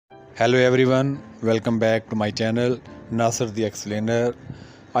Hello everyone, welcome back to my channel Nasir the Explainer.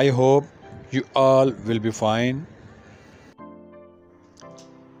 I hope you all will be fine.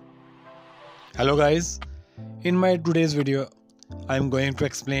 Hello guys, in my today's video I am going to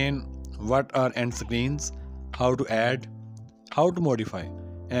explain what are end screens, how to add, how to modify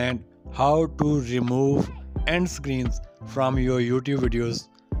and how to remove end screens from your YouTube videos.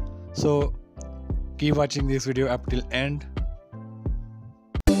 So keep watching this video up till end.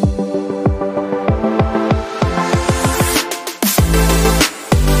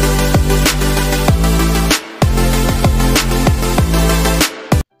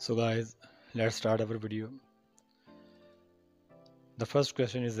 So guys, let's start our video. The first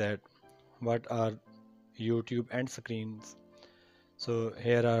question is that what are YouTube end screens? So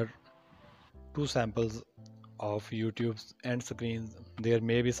here are two samples of YouTube's end screens. There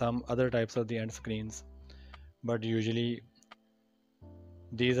may be some other types of the end screens, but usually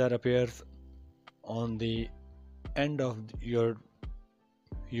these are appears on the end of your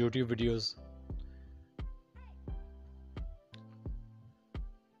YouTube videos.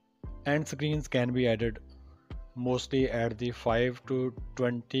 End screens can be added mostly at the 5 to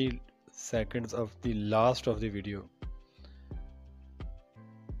 20 seconds of the last of the video.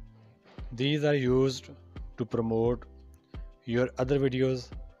 These are used to promote your other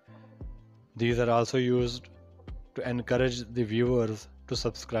videos. These are also used to encourage the viewers to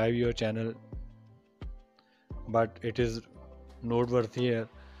subscribe your channel. But it is noteworthy here,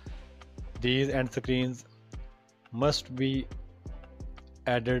 these end screens must be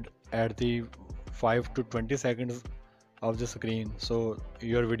added at the 5 to 20 seconds of the screen. So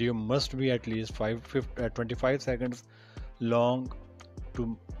your video must be at least 25 seconds long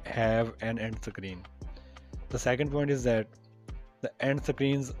to have an end screen. The second point is that the end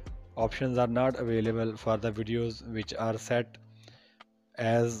screens options are not available for the videos which are set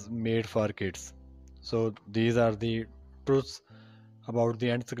as made for kids. So these are the truths about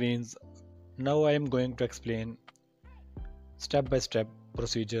the end screens. Now I am going to explain step-by-step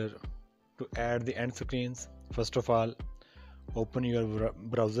procedure to add the end screens. First of all, open your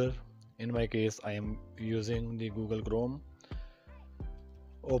browser. In my case, I am using the Google Chrome.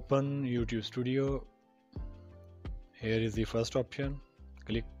 Open YouTube Studio. Here is the first option.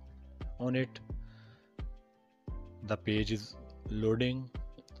 Click on it. The page is loading.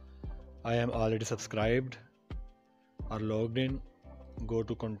 I am already subscribed or logged in. Go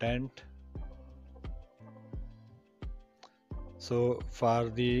to content. So for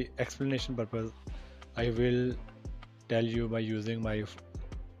the explanation purpose, I will tell you by using my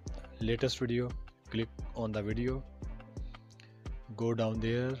latest video. Click on the video, go down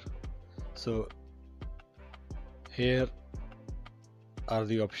there. So here are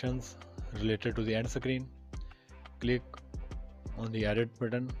the options related to the end screen. Click on the edit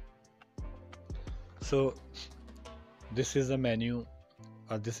button. So this is the menu,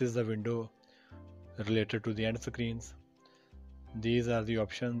 or this is the window related to the end screens. These are the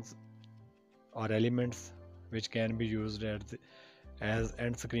options or elements which can be used as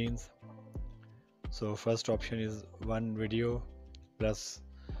end screens. So first option is one video plus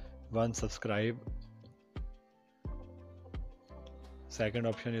one subscribe. Second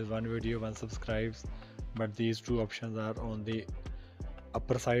option is one video, one subscribes, but these two options are on the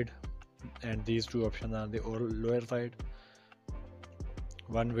upper side and these two options are the lower side.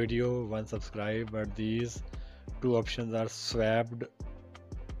 One video, one subscribe, but these two options are swapped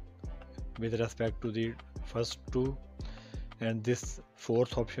with respect to the first two, and this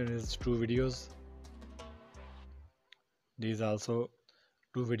fourth option is two videos. These also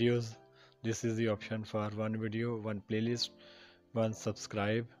two videos. This is the option for one video, one playlist, one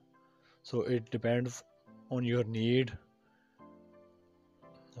subscribe. So it depends on your need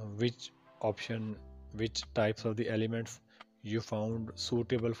which option, which types of the elements you found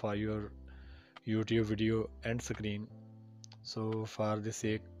suitable for your YouTube video end screen. So for the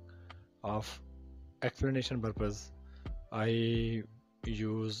sake of explanation purpose, I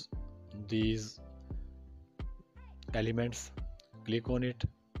use these elements. Click on it.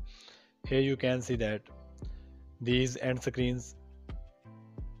 Here you can see that these end screens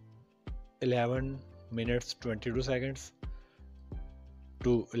 11 minutes 22 seconds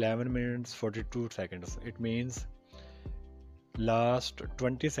to 11 minutes 42 seconds. It means last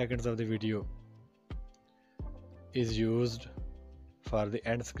 20 seconds of the video is used for the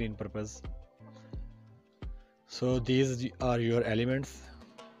end screen purpose. So these are your elements.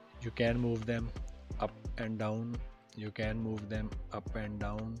 You can move them up and down. You can move them up and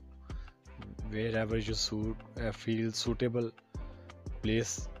down wherever you feel suitable.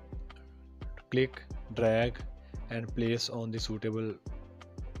 Place, click, drag and place on the suitable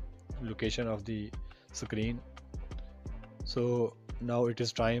location of the screen. So now it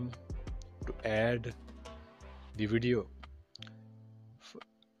is time to add the video.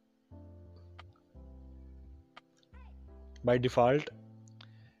 By default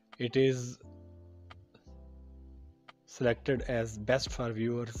it is selected as best for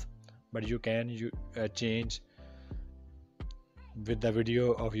viewers, but you can change with the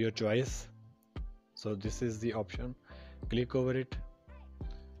video of your choice. So this is the option, click over it.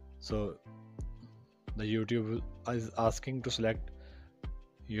 So the YouTube is asking to select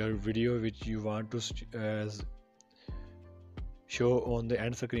your video which you want to show on the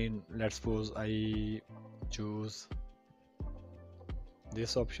end screen. Let's suppose I choose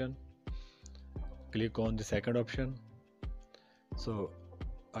this option, click on the second option. So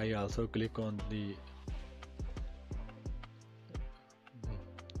I also click on the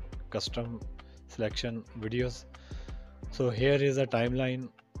custom selection videos. So here is a timeline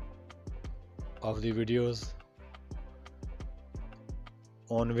of the videos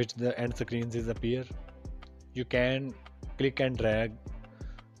on which the end screens is appear. You can click and drag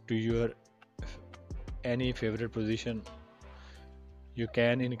to your any favorite position. You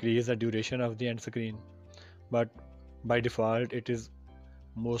can increase the duration of the end screen, but by default it is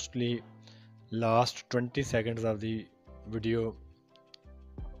mostly last 20 seconds of the video.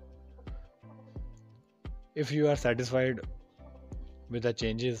 If you are satisfied with the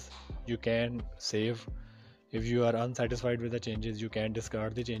changes, you can save. If you are unsatisfied with the changes, you can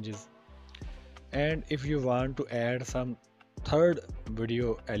discard the changes. And if you want to add some third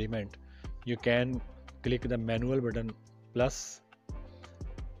video element, you can click the manual button plus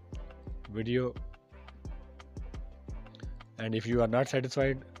video, and if you are not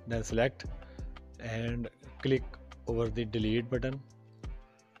satisfied, then select and click over the delete button.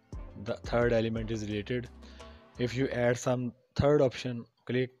 The third element is deleted. If you add some third option,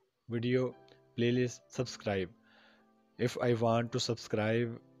 click video, playlist, subscribe. If I want to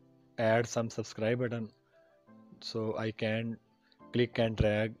subscribe, add some subscribe button, so I can click and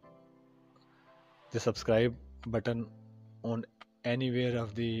drag the subscribe button on anywhere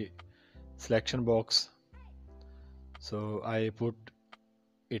of the selection box. So I put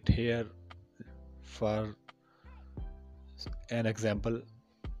it here for an example.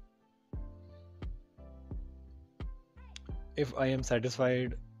 If I am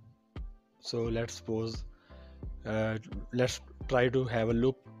satisfied, so let's suppose let's try to have a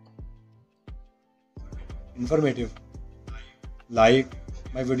look. Informative. Like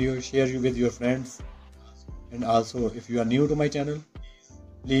my video, share it with your friends, and also if you are new to my channel,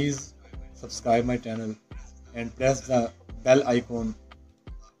 please subscribe my channel and press the bell icon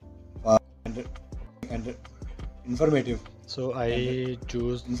for and informative. So I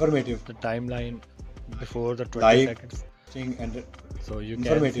choose informative the timeline before the 20 seconds. And so you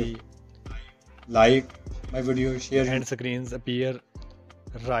can see like my video, share end screens appear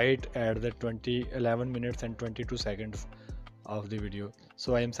right at the 11 minutes and 22 seconds of the video.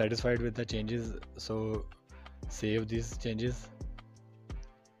 So I am satisfied with the changes, so save these changes,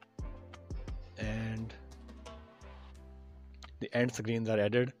 and the end screens are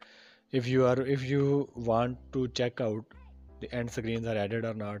added. If you want to check out the end screens are added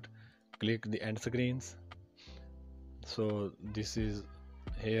or not, click the end screens. So this is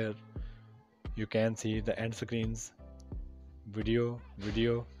here, you can see the end screens, video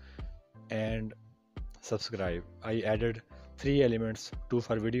and subscribe. I added 3 elements, 2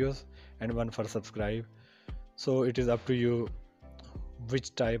 for videos and 1 for subscribe. So it is up to you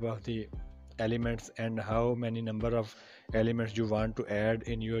which type of the elements and how many number of elements you want to add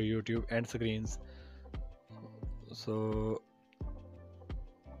in your YouTube end screens. So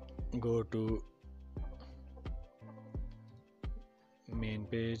go to main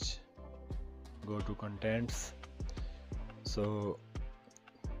page, go to contents, so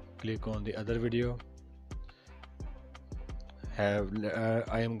click on the other video.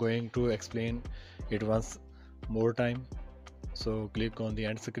 I am going to explain it once more time. So click on the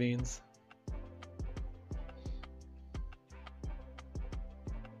end screens,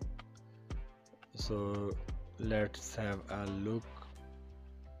 so let's have a look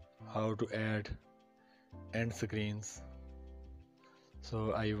how to add end screens.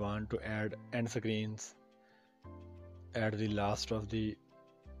 So I want to add end screens at the last of the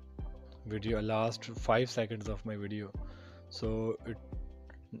video, last 5 seconds of my video. So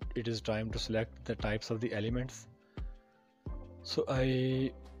it is time to select the types of the elements. So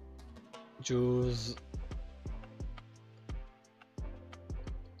I choose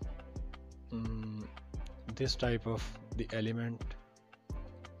this type of the element,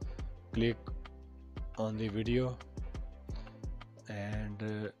 click on the video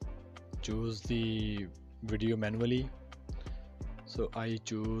and choose the video manually. So I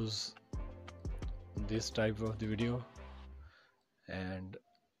choose this type of the video and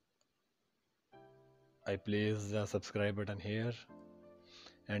I place the subscribe button here.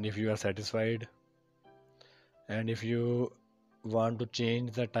 And if you are satisfied, and if you want to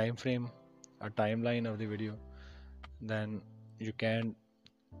change the time frame or timeline of the video, then you can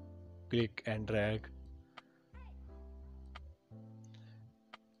click and drag.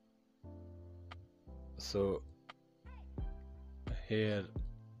 So here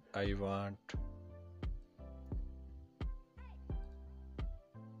I want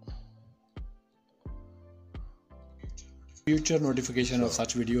future notification of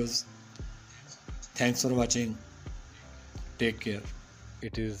such videos. Thanks for watching. Take care.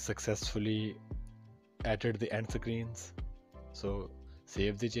 It is successfully added the end screens. So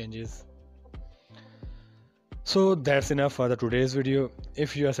save the changes. So that's enough for the today's video.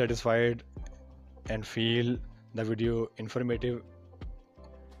 If you are satisfied and feel the video informative,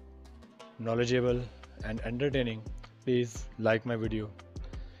 knowledgeable and entertaining, please like my video,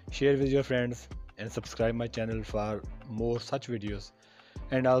 share with your friends and subscribe my channel for more such videos,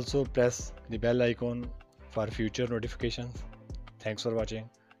 and also press the bell icon for future notifications. Thanks for watching.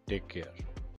 Take care.